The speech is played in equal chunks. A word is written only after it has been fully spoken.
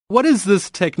What is this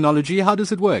technology? How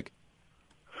does it work?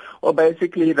 Well,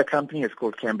 basically, the company is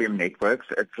called Cambium Networks.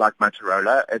 It's like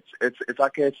Motorola. It's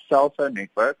like a cell phone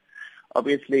network.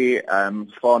 Obviously,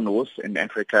 far north in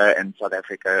Africa and South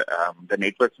Africa, the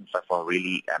networks and stuff are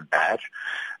really bad.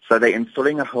 So they're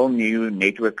installing a whole new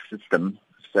network system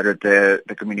so that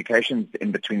the communications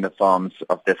in between the farms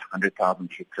of this 100,000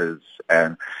 hectares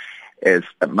is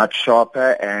much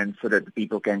sharper, and so that the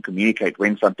people can communicate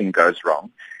when something goes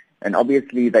wrong. And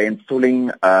obviously, they're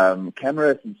installing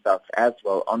cameras and stuff as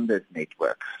well on this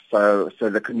network. So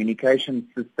the communication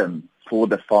system for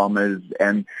the farmers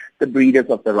and the breeders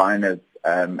of the rhinos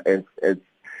is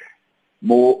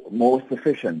more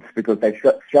sufficient, because they're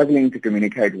struggling to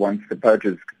communicate once the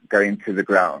poachers go into the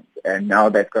ground. And now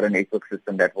they've got a network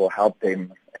system that will help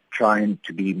them trying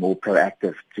to be more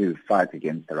proactive to fight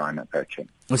against the rhino poaching.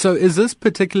 So is this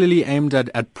particularly aimed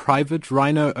at private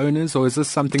rhino owners, or is this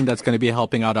something that's going to be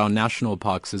helping out our national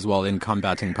parks as well in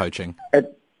combating poaching?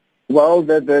 Well,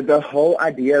 the whole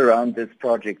idea around this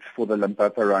project for the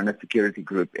Limpopo Rhino Security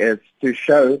Group is to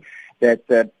show that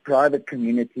the private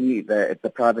community,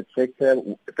 the private sector,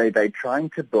 they're trying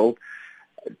to build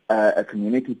a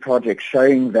community project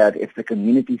showing that if the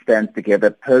community stands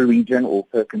together per region or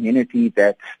per community,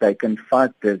 that they can fight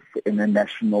this in a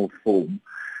national form.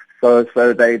 So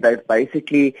they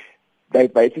basically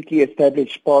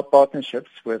established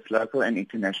partnerships with local and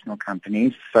international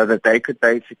companies so that they could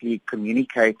basically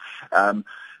communicate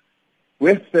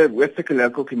with the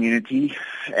local community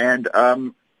and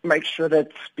make sure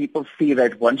that people see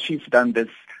that once you've done this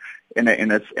in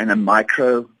a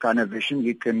micro kind of vision,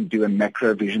 you can do a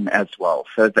macro vision as well.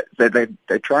 So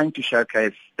they're trying to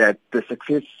showcase that the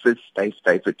success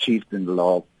they've achieved in the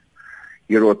last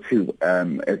year or two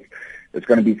is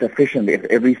going to be sufficient if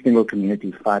every single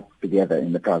community fights together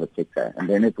in the private sector, and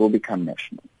then it will become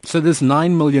national. So this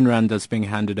 9 million rand that's being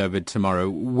handed over tomorrow,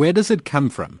 where does it come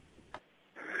from?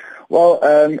 Well,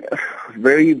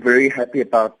 very, very happy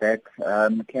about that.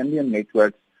 Cambium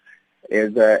Networks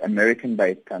is an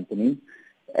American-based company,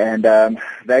 and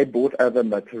they bought over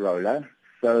Motorola.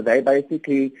 So they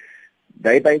basically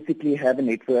have a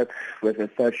network with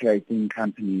associating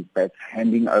companies that's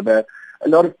handing over a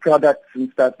lot of products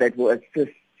and stuff that will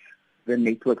assist the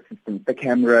network systems, the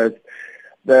cameras,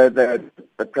 the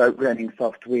programming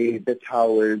software, the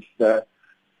towers,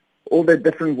 all the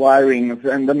different wirings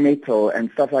and the metal and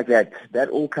stuff like that. That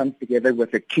all comes together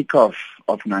with a kickoff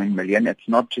of 9 million. It's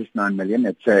not just 9 million.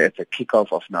 It's a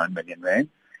kickoff of 9 million rand.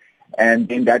 And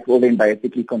then that will then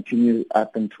basically continue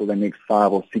up until the next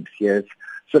 5 or 6 years.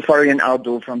 Safari and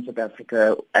Outdoor from South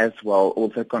Africa as well,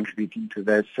 also contributing to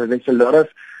this. So there's a lot of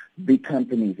big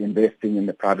companies investing in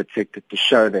the private sector to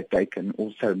show that they can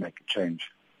also make a change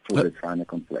for this rhino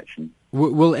conservation.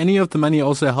 Will any of the money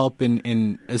also help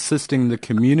in assisting the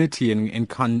community in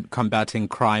combating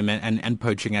crime and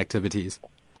poaching activities?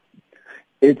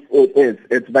 It is.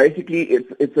 It's basically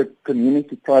it's a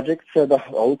community project, so the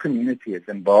whole community is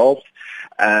involved.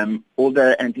 All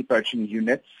the anti-poaching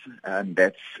units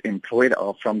that's employed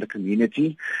are from the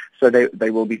community, so they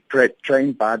will be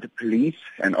trained by the police,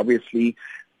 and obviously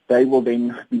they will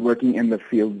then be working in the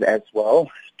fields as well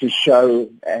to show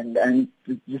and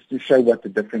just to show what the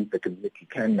difference the community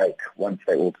can make once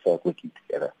they all start working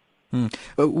together.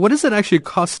 What does it actually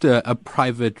cost a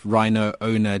private rhino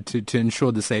owner to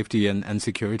ensure the safety and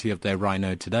security of their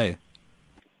rhino today?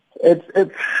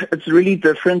 It's really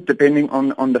different depending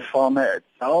on the farmer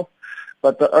itself,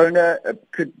 but the owner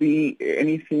could be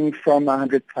anything from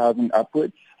 100,000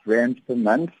 upwards rands per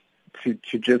month to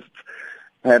just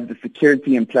have the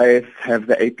security in place, have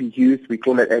the APUs, we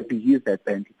call it APUs, that's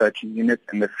the anti-poaching units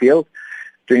in the field,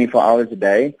 24 hours a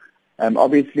day.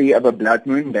 Obviously, of a blood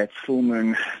moon, that's full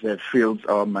moon, the fields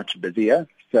are much busier.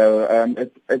 So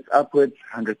it's upwards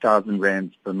 100,000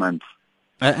 rands per month.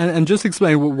 And just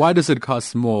explain, why does it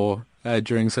cost more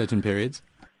during certain periods?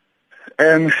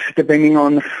 Depending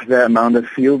on the amount of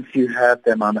fields you have,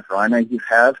 the amount of rhino you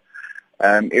have.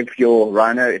 If your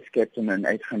rhino is kept in an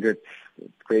 800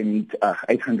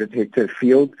 hectare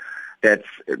field,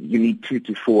 you need 2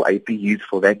 to 4 APUs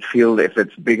for that field. If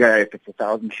it's bigger, if it's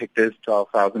 1,000 hectares,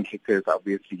 12,000 hectares,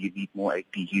 obviously you need more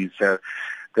APUs. So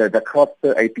the cost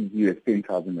per APU is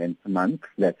 10,000 rand per month.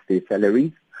 That's their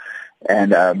salaries.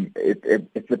 And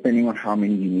it's depending on how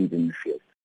many you need in the field.